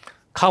ย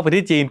เข้าไป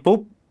ที่จีนปุ๊บ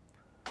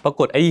ปรา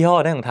กฏไอ้ยี่ห้อ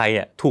นั้นของไทย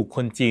อ่ะถูกค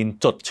นจีน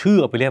จดชื่อ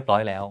เอาไปเรียบร้อ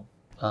ยแล้ว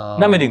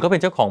นั่นหมายถึงก็เป็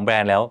นเจ้าของแบร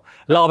นด์แล้ว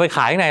เราเอาไปข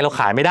ายข้างในเรา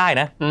ขายไม่ได้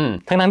นะ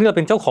ทั้งนั้นที่เราเ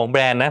ป็นเจ้าของแบ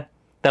รนด์นะ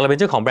แต่เราเป็น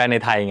เจ้าของแบรนด์ใน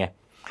ไทยไง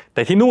แ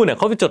ต่ที่นู่นเนี่ยเ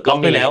ขาไปจดล็อก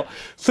ไปแล้ว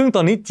ซึ่งต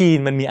อนนี้จีน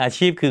มันมีอา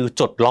ชีพคือ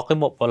จดล็อกให้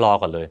หมดรอ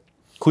ก่อนเลย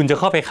คุณจะ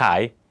เข้าไปขาย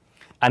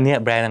อันเนี้ย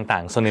แบรนด์ต่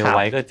างๆโซเนลไ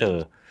ว้ก็เจอ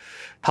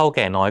เท่าแ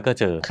ก่น้อยก็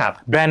เจอ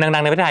แบรนด์ดั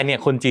งๆในประเทศไทยเนี่ย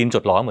คนจีนจ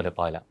ดล็อกหมดเรียบ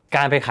ร้อยแล้วก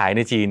ารไปขายใ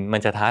นจีนมัน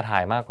จะท้าทา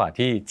ยมากกว่า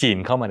ที่จีน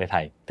เข้ามาในไท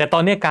ยแต่ตอ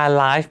นนี้การ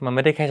ไลฟ์มันไ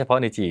ม่ได้แค่เฉพาะ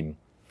ในจีน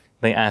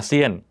ในอาเซี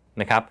ยน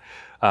นะครับ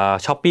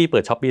Shopee เปิ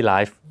ด Shopee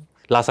Live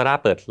Lazada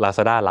เปิด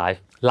Lazada Live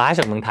ไลฟ์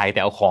จากเมืองไทยแ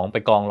ต่เอาของไป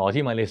กองรอ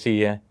ที่มาเลเซี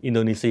ยอินโด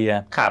นีเซีย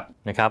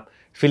นะครับ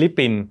ฟิลิป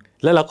ปินส์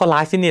แล้วเราก็ไล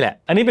ฟ์ที่นี่แหละ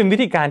อันนี้เป็นวิ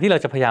ธีการที่เรา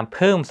จะพยายามเ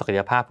พิ่มศักย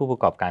ภาพผู้ปร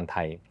ะกอบการไท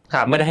ย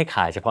ไม่ได้ให้ข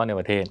ายเฉพาะใน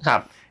ประเทศ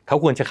เขา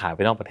ควรจะขายไป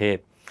นอกประเทศ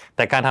แ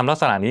ต่การทำลัก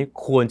ษณะนี้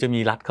ควรจะมี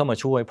รัฐเข้ามา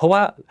ช่วยเพราะว่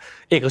า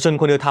เอกชน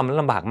คนเดียวทำแล้ว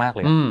ลำบากมากเ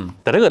ลย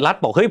แต่ถ้าเกิดรัฐ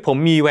บอกเฮ้ยผม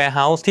มี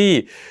warehouse ที่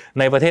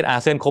ในประเทศอา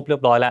เซียนครบเรีย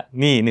บร้อยแล้ว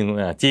นี่หนึ่ง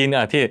จีน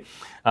ที่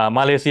ม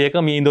าเลเซียก็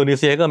มีอินโดนี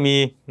เซียก็มี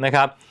นะค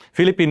รับ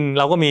ฟิลิปปินส์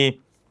เราก็มี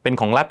เป็น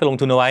ของรัฐไปลง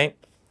ทุนเอาไว้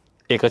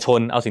เอกชน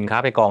เอาสินค้า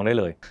ไปกองได้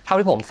เลยเท่า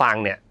ที่ผมฟัง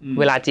เนี่ย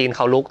เวลาจีนเข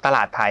าลุกตล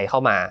าดไทยเข้า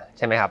มาใ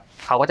ช่ไหมครับ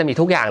เขาก็จะมี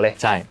ทุกอย่างเลย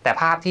ใช่แต่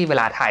ภาพที่เว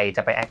ลาไทยจ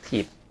ะไปแอคที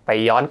ฟไป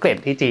ย้อนเกร็ด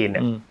ที่จีนเ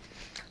นี่ย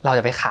เราจ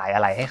ะไปขายอ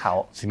ะไรให้เขา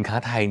สินค้า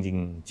ไทยจริง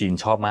จีน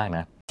ชอบมากน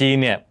ะจีน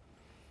เนี่ย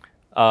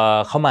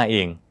เข้ามาเอ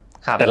ง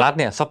แต่รัฐ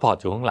เนี่ยซัพพอร์ต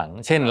อยู่ข้างหลัง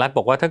เช่นรัฐบ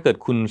อกว่าถ้าเกิด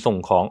คุณส่ง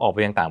ของออกไป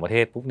ยังต่างประเท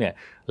ศปุ๊บเนี่ย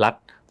รัฐ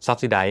ซับ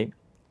ซิไดซ์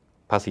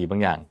ภาษีบา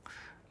งอย่าง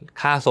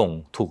ค่าส่ง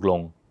ถูกล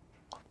ง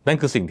นั่น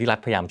คือสิ่งที่รัฐ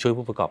พยายามช่วย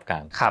ผู้ประกอบกา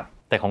ร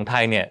แต่ของไท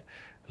ยเนี่ย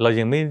เรา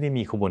ยังไม่ได้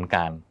มีขบวนก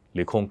ารห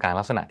รือโครงการ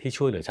ลักษณะที่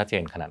ช่วยเหลือชัดเจ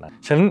นขนาดนั้น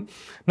ฉะนั้น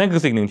นั่นคื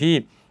อสิ่งหนึ่งที่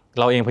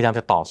เราเองพยายาม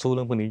จะต่อสู้เ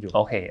รื่องพวกนี้อยู่โ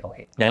อเค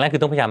อย่างแรกคื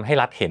อต้องพยายามให้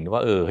รัฐเห็นว่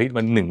าเฮ้ย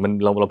มันหนึ่งมัน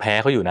เราแพ้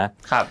เขาอยู่นะ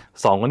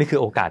สองก็นี่คือ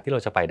โอกาสที่เรา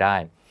จะไปได้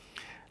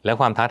และ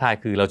ความท้าทาย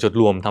คือเราจะ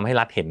รวมทำให้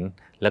รัฐเห็น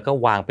แล้วก็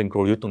วางเป็นก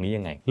ลยุทธ์ตรงนี้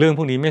ยังไงเรื่องพ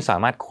วกนี้ไม่สา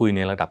มารถคุยใน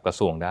ระดับกระ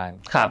ทรวงได้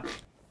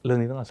เรื่อง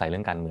นี้ต้องอาศัยเรื่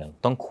องการเมือง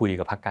ต้องคุย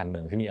กับพรรคการเมื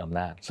องที่มีอำน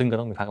าจซึ่งก็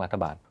ต้องมีพรรครัฐ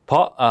บาลเพร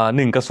าะห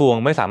นึ่งกระทรวง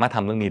ไม่สามารถท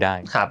ำเรื่องนี้ได้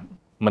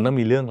มันต้อง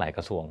มีเรื่องหลายก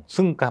ระทรวง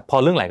ซึ่งพอ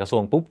เรื่องหลายกระทรว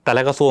งปุ๊บแต่ล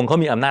ะกระทรวงเขา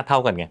มีอำนาจเท่า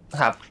กันไง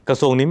กระ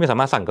ทรวงนี้ไม่สา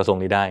มารถสั่งกระทรวง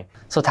นี้ได้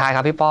สุดท้ายค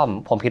รับพี่ป้อม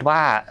ผมคิดว่า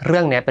เรื่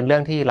องนี้เป็นเรื่อ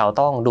งที่เรา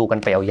ต้องดูกัน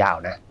ไปยาว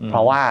ๆนะเพร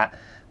าะว่า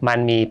มัน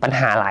มีปัญ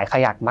หาหลายข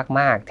ยัก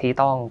มากๆที่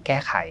ต้องแก้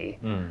ไข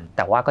แ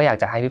ต่ว่าก็อยาก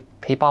จะให้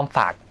พี่ป้อมฝ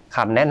ากค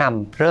ำแนะน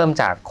ำเริ่ม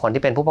จากคน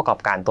ที่เป็นผู้ประกอบ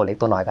การตัวเล็ก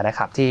ตัวน้อยก็ได้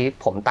ครับที่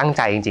ผมตั้งใ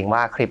จจริงๆว่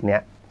าคลิปนี้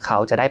เขา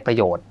จะได้ประ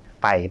โยชน์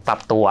ไปปรับ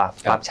ตัว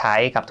ปรับใช้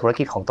กับธุร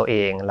กิจของตัวเอ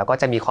งแล้วก็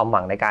จะมีความห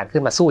วังในการขึ้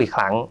นมาสู้อีกค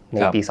รั้งใน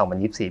ปี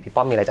2024พี่ป้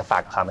อมมีอะไรจะฝา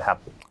กกับเขาไหมครับ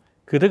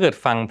คือถ้าเกิด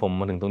ฟังผม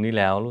มาถึงตรงนี้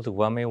แล้วรู้สึก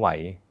ว่าไม่ไหว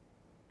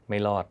ไม่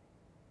รอด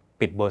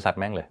ปิดบริษัท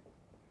แม่งเลย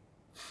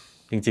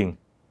จริง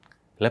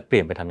ๆและเปลี่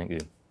ยนไปทำอย่าง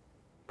อื่น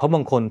เพราะบ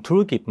างคนธุ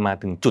รกิจมา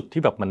ถึงจุด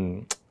ที่แบบมัน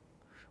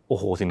โอ้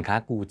โหสินค้า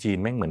กูจีน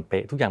แม่งเหมือนเป๊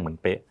ะทุกอย่างเหมือน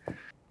เป๊ะ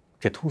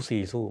จะทู่ซี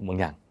สู้บาง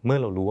อย่างเมื่อ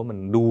เรารู้ว่ามัน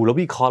ดูแล้ว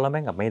วิเคราะห์แล้วแ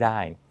ม่งกับไม่ได้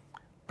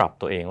ปรับ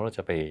ตัวเองว่าเรา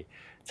จะไป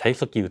ใช้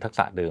สกิลทักษ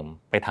ะเดิม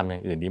ไปทำอย่า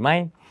งอื่นดีไหม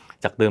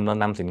จากเดิมเรา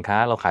นำสินค้า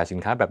เราขายสิน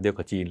ค้าแบบเดียว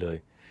กับจีนเลย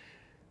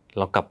เ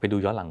รากลับไปดู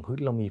ย้อนหลัง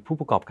เรามีผู้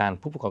ประกอบการ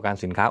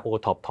สินค้าโอ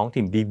ท็อปท้อง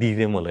ถิ่นดีๆเ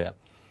ต็มหมดเลย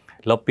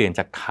เราเปลี่ยนจ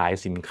ากขาย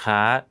สินค้า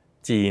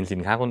จีนสิ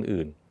นค้าคน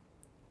อื่น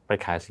ไป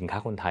ขายสินค้า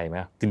คนไทยไหม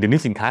เดี๋ยว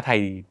นี้สินค้าไทย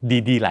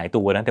ดีๆหลาย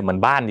ตัวนะแต่มัน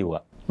บ้านอยู่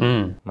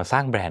มาสร้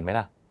างแบรนด์ไหม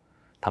ล่ะ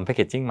ทำแพคเก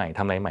จจิ้งใหม่ท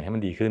ำอะไรใหม่ให้มั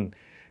นดีขึ้น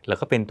แล้ว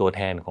ก็เป็นตัวแ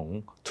ทนของ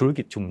ธุร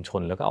กิจชุมช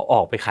นแล้วก็เอาอ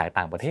อกไปขาย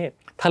ต่างประเทศ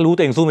ถ้ารู้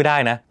ตัวเองสู้ไม่ได้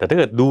นะแต่ถ้า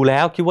เกิดดูแล้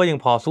วคิดว่ายัง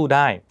พอสู้ไ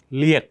ด้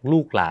เรียกลู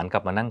กหลานกลั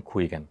บมานั่งคุ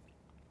ยกัน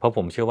เพราะผ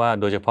มเชื่อว่า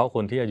โดยเฉพาะค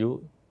นที่อายุ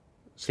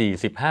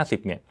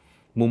40-50เนี่ย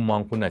มุมมอง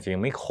คุณอาจจะยั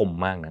งไม่คม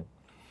มากนัก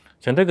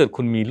ฉะนั้นถ้าเกิด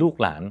คุณมีลูก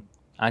หลาน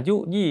อายุ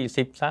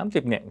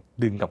20-30เนี่ย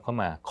ดึงกลับเข้า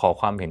มาขอ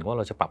ความเห็นว่าเ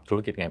ราจะปรับธุร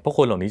กิจไงเพราะค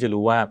นเหล่านี้จะ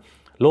รู้ว่า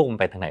โลกมัน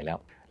ไปทางไหนแ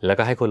ล้ว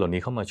ก็ให้คนเหล่า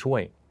นี้เข้ามาช่ว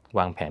ยว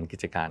างแผนกิ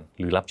จการ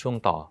หรือรับช่วง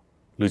ต่อ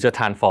หรือจะท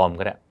รานส์ฟอร์ม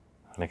ก็ได้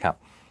นะครับ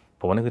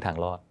ผมว่านั่นคือทาง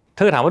รอด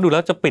ถ้าถามว่าดูแล้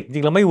วจะปิดจ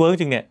ริงแล้วไม่เวิร์ก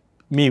จริงเนี่ย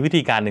มีวิ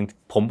ธีการหนึ่ง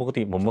ปก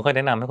ติผมไม่ค่อยแ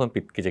นะนำให้คน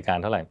ปิดกิจการ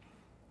เท่าไหร่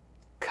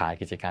ขาย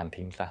กิจการ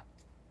ทิ้งซะ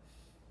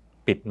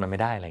ปิดมันไม่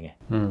ได้อะไรไง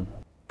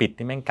ปิด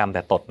นี่แม่งกรรมแ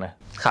ต่ตดนะ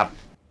ครับ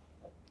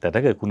แต่ถ้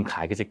าเกิดคุณข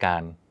ายกิจกา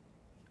ร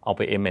เอาไ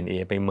ป M&A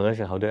ไป merge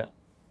กับเขาด้วย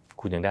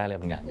คุณยังได้อะไร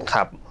บางอย่างค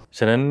รับฉ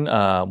ะนั้น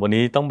วัน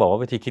นี้ต้องบอกว่า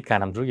วิธีคิดการ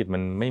ทำธุรกิจมั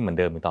นไม่เหมือน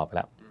เดิมอีกต่อไปแ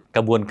ล้วก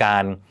ระบวนกา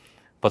ร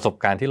ประสบ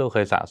การณ์ที่เราเค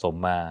ยสะสม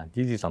มา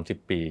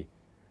 20-30 ปี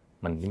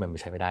มันไม่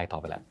ใช้ไม่ได้ต่อ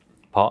ไปแล้ว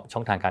เพราะช่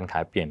องทางการขา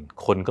ยเปลี่ยน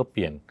คนก็เป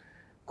ลี่ยน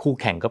คู่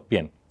แข่งก็เปลี่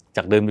ยนจ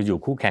ากเดิมจะอยู่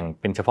คู่แข่ง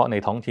เป็นเฉพาะใน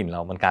ท้องถิ่นเร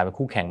ามันกลายเป็น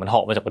คู่แข่งมันเหา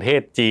ะมาจากประเท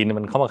ศจีน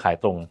มันเข้ามาขาย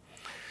ตรง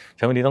ฉ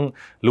ะนั้นวันนี้ต้อง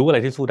รู้อะไร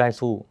ที่สู้ได้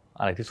สู้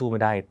อะไรที่สู้ไม่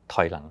ได้ถ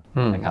อยหลัง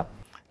นะครับ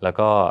แล้ว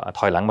ก็ถ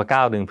อยหลังมาก้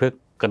าวนึงเพื่อ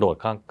กระโดด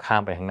ข้า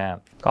มไปข้างหน้า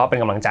ก็เป็น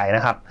กำลังใจน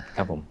ะครับค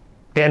รับผม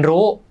เรียน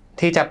รู้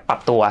ที่จะปรับ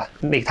ตัว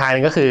อีกทางนึ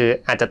งก็คือ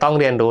อาจจะต้อง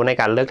เรียนรู้ใน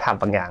การเลิกท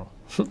ำบางอย่าง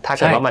ถ้าเ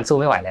กิดว่ามันสู้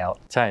ไม่ไหวแล้ว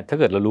ใช่ถ้า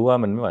เกิดเรารู้ว่า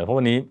มันไม่ไหวเพราะ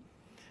วันนี้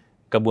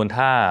กระบวน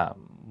ท่า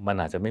มัน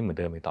อาจจะไม่เหมือน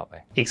เดิมอีกต่อไป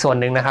อีกส่วน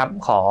หนึ่งนะครับ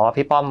ขอ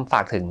พี่ป้อมฝ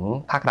ากถึง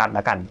ภาครัฐแ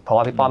ล้วกันเพราะ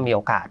ว่าพี่ป้อมมีโ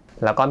อกาส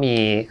แล้วก็มี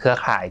เครือ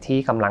ข่ายที่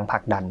กำลังผลั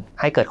กดัน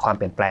ให้เกิดความเ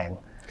ปลี่ยนแปลง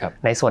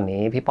ในส่วน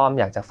นี้พี่ป้อม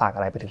อยากจะฝากอ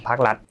ะไรไปถึงภาค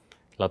รัฐ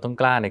เราต้อง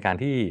กล้าในการ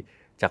ที่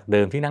จากเ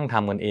ดิมที่นั่งท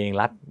ำกันเอง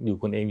รัฐอยู่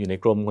คนเองอยู่ใน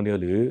กรมคนเดียว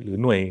หรือ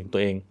หน่วยตั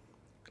วเอง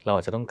เราอ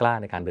าจจะต้องกล้า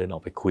ในการเดินออ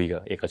กไปคุยกั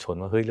บเอกชน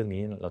ว่าเฮ้ยเรื่อง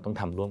นี้เราต้อง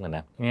ทำร่วมกันน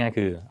ะง่ายๆ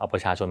คือเอาปร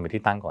ะชาชนเป็น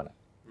ที่ตั้งก่อน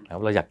แล้ว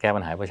เราอยากแก้ปั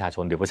ญหาประชาช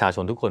นเดี๋ยวประชาช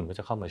นทุกคนก็จ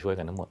ะเข้ามาช่วย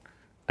กันทั้งหมด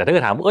แต่ถ้าเ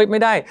กิดถามว่าเอ้ยไ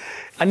ม่ได้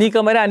อันนี้ก็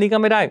ไม่ได้อันนี้ก็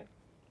ไม่ได้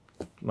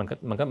มัน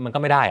ก็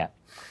ไม่ได้อะ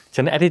ฉ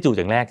ะนั้น attitude อ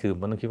ย่างแรกคือ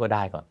มันต้องคิดว่าไ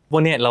ด้ก่อนวั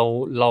นนี้เ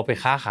ราไป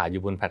ค้าขายอ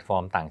ยู่บนแพลตฟอ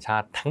ร์มต่างชา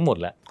ติทั้งหมด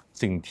แล้ว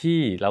สิ่งที่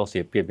เราเสี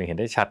ยเปรียบอย่างเห็น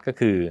ได้ชัดก็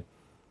คือ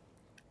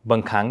บา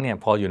งครั้งเนี่ย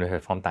พออยู่ในแพล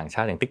ตฟอร์มต่างช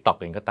าติอย่าง TikTok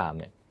เองก็ตาม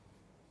เนี่ย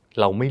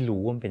เราไม่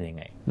รู้ว่ามันเป็นยัง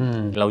ไง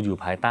เราอยู่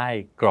ภายใต้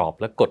กรอบ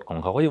และกฎของ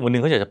เขาก็วันนึ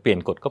งเขาอยากจะเปลี่ยน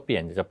กฎก็เปลี่ย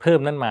นจะเพิ่ม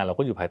นั่นมาเรา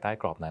ก็อยู่ภายใต้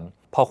กรอบนั้น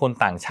พอคน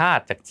ต่างชา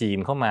ติจากจีน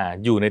เข้ามา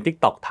อยู่ใน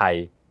TikTok ไทย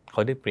เข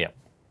าได้เปรียบ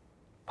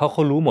เพราะเข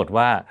ารู้หมด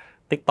ว่า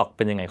TikTok เ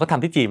ป็นยังไงเขาท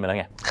ำที่จีนมาแล้ว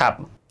ไงครับ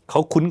เขา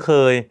คุ้นเค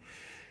ย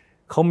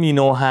เขามีโ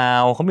น้ตฮา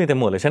วเขามีแต่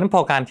หมดเลยฉะนั้นพ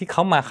อการที่เข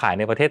ามาขาย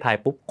ในประเทศไทย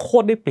ปุ๊บโค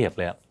ตรได้เปรียบ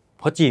เลย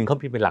เพราะจีนเขา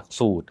มีเป็นหลัก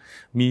สูตร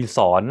มีส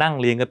อนนั่ง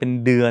เรียนกันเป็น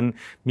เดือน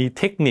มี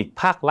เทคนิค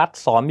ภาครัฐ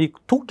สอนมี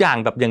ทุกอย่าง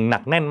แบบอย่างหนั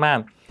กแน่นมาก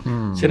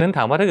ฉะนั้นถ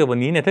ามว่าถ้าเกิดวัน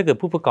นี้เนี่ยถ้าเกิด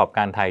ผู้ประกอบก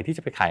ารไทยที่จ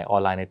ะไปขายออ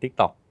นไลน์ใน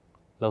TikTok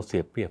เราเสี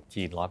ยเปรียบ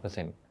จีน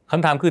 100% ค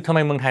ำถามคือทำไม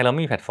เมืองไทยเราไ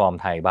ม่มีแพลตฟอร์ม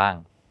ไทยบ้าง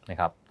นะ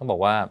ครับต้องบอก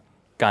ว่า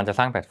การจะส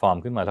ร้างแพลตฟอร์ม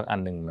ขึ้นมาสักอัน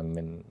นึง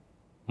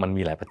มัน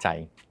มีหลายปัจจัย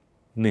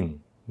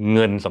1เ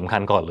งินสำคั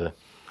ญก่อนเลย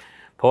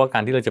เพราะว่ากา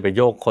รที่เราจะไปโ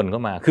ยกคนเข้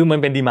ามาคือมัน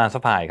เป็นดีมานด์ซั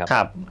พพลายครั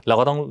บเรา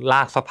ก็ต้องล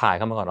ากซัพพลายเ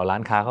ข้ามาก่อนเอาร้า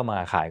นค้าเข้ามา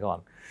ขายก่อน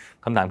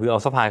คำถามคือเอา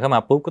ซัพพลายเข้ามา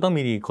ปุ๊บก็ต้อง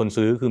มีคน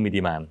ซื้อคือมี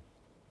ดีมานด์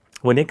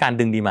วันนี้การ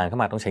ดึงดีมานด์เข้า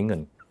มาต้องใช้เงิ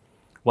น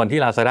วันที่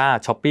Lazada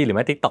Shopee หรือแ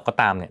ม้ TikTok ก็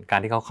ตามเนี่ยการ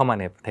ที่เขาเข้ามา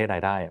ในประเทศไท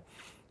ยได้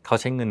เขา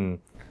ใช้เงิน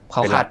เข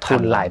าขาดทุ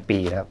นหลายปี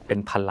ครับเป็น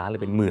พันล้านหรื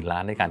อเป็นหมื่นล้า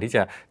นในการที่จ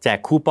ะแจก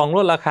คูปองล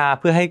ดราคา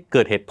เพื่อให้เ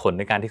กิดเหตุผล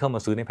ในการที่เข้ามา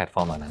ซื้อในแพลตฟอ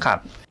ร์มเหล่านั้น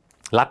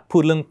รัฐพู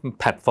ดเรื่อง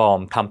แพลตฟอร์ม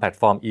ทำแพลต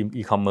ฟอร์ม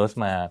อีคอมเมิร์ซ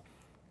มา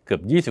เกือ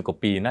บ20กว่า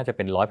ปีน่าจะเ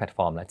ป็น100แพลตฟ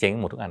อร์มแล้วเจ๊ง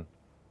หมดทุกอัน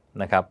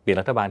นะครับเปลี่ยน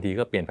รัฐบาลที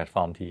ก็เปลี่ยนแพลตฟ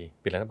อร์มที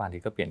เปลี่ยนรัฐบาลที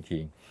ก็เปลี่ยนที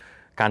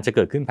การจะเ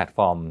กิดขึ้นแพลตฟ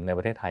อร์มในป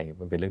ระเทศไทย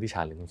มันเป็นเรื่องที่ช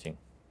าเลนจ์จริง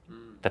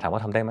ๆแต่ถามว่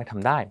าทำได้ไหมท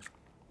ำได้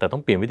แต่ต้อ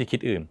งเปลี่ยนวิธีคิด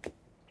อื่น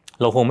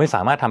เราคงไม่ส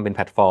ามารถทำเป็นแพ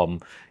ลตฟอร์ม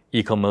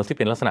อีคอมเมิร์ซที่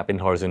เป็นลักษณะเป็น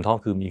horizontal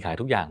คือมีขาย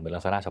ทุกอย่างเหมือน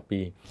Lazada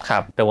Shopee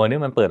แต่วันนี้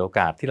มันเปิดโอ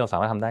กาสที่เราสา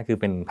มารถทำได้คือ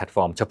เป็นแพลตฟ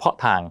อร์มเฉพาะ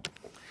ทาง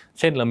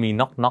เช่นเรามี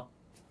น็อก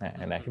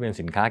ที่เป็น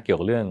สินค้าเกี่ยว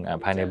กับเรื่อง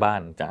ภายในบ้า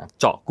นจะ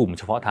เจาะกลุ่ม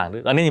เฉพาะทางด้ว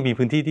ยอันนี้ยังมี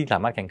พื้นที่ที่สา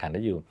มารถแข่งขันไ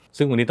ด้อยู่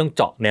ซึ่งวันนี้ต้องเ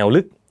จาะแนว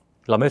ลึก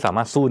เราไม่สาม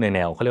ารถสู้ในแน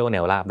วเขาเรียกว่าแน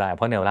วราบได้เพ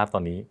ราะแนวราบต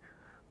อนนี้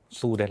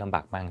สู้ได้ลำบ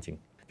ากมากจ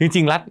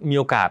ริงรัฐมี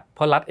โอกาสเพ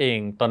ราะรัฐเอง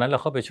ตอนนั้นเรา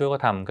เข้าไปช่วยก็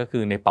ทำก็คื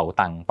อในเป๋า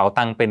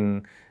ตังเ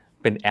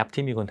ป็นแอป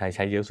ที่มีคนไทยใ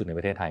ช้เยอะสุดในป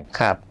ระเทศไทย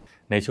ครับ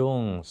ในช่วง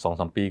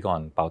 2-3 ปีก่อ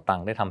นเป๋าตัง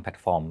ได้ทำแพลต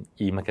ฟอร์ม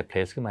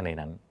e-marketplace ขึ้นมาใน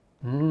นั้น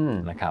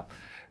นะครับ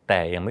แต่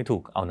ยังไม่ถู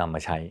กเอานำม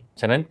าใช้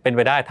ฉะนั้นเป็นไ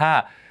ปได้ถ้า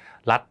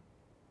รัฐ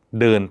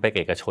เดินไปเ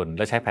อกชนแ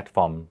ละใช้แพลตฟ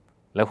อร์ม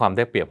และความไ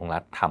ด้เปรียบของรั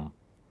ฐท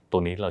ำตั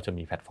วนี้เราจะ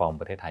มีแพลตฟอร์ม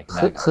ประเทศไทยขึ้นม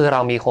าคือเร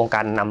ามีโครงก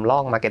ารนำร่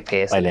อง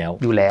marketplace ไปแล้ว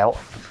อยู่แล้ว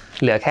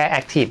เหลือแค่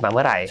active มาเ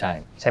มื่อไหร่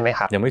ใช่ไหมค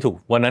รับยังไม่ถูก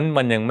วันนั้น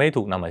มันยังไม่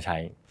ถูกนำมาใช้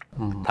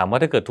ถามว่า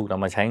ถ้าเกิดถูกน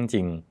ำมาใช้จ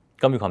ริง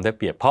ๆก็มีความได้เ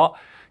ปรียบเพราะ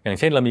อย่าง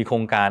เช่นเรามีโคร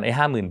งการ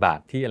50,000 บาท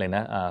ที่อะไรน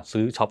ะ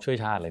ซื้อช็อปช่วย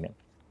ชาติอะไรเนี่ย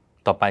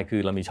ต่อไปคื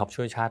อเรามีช็อป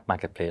ช่วยชาติ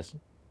marketplace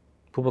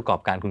ผู้ประกอบ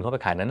การคุณเข้าไป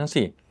ขายนั้น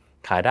สิ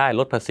ขายได้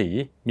ลดภาษี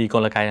มีก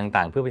ลไก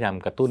ต่างๆเพื่อพยายาม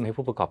กระตุ้นให้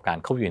ผู้ประกอบการ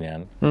เข้าอยู่ใน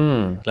นั้น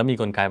แล้วมี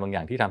กลไกบางอย่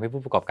างที่ทำให้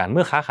ผู้ประกอบการเ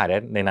มื่อค้าขายได้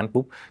ในนั้น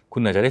ปุ๊บคุ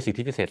ณอาจจะได้สิท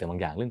ธิพิเศษอะไรบาง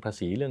อย่างเรื่องภา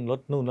ษีเรื่องลด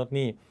นู่นลด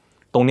นี่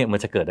ตรงเนี้ยมัน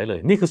จะเกิดได้เลย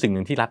นี่คือสิ่งห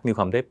นึ่งที่รัฐมีค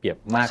วามได้เปรียบ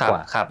มากกว่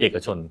าเอก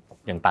ชน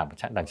อย่าง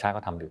ต่างชาติ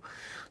ก็ทำอยู่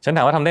ฉันถ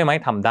ามว่าทำได้ไหม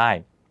ทำได้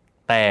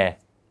แต่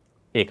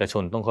เอกช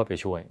นต้องเข้าไป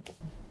ช่วย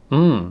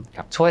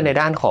ช่วยใน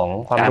ด้านของ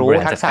ความรู้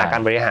ทักษะกา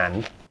รบริหาร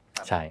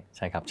ใ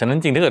ช่ครับฉะนั้น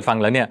จริงถ้าเกิดฟัง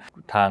แล้วเนี่ย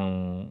ทาง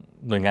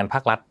หน่วยงานภา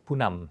ครัฐผู้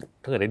น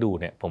ำถ้าเกิดได้ดู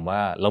เนี่ยผมว่า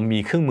เรามี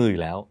เครื่องมืออ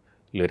ยู่แล้ว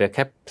เหลือแต่แ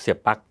ค่เสียบ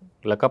ปลั๊ก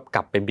แล้วก็ก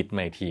ลับไปบิดให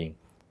ม่ที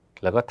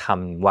แล้วก็ท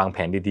ำวางแผ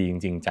นดีๆจ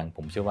ริงๆจังผ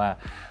มเชื่อว่า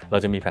เรา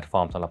จะมีแพลตฟอ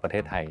ร์มสำหรับประเท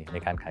ศไทยใน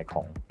การขายข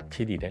อง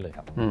ที่ดีได้เลยค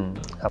รับ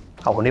ครับ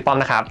ขอบคุณพี่ป้อม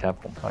นะครับครับ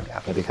ผมสวัสดีครั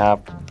บสวัสดีครั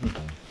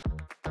บ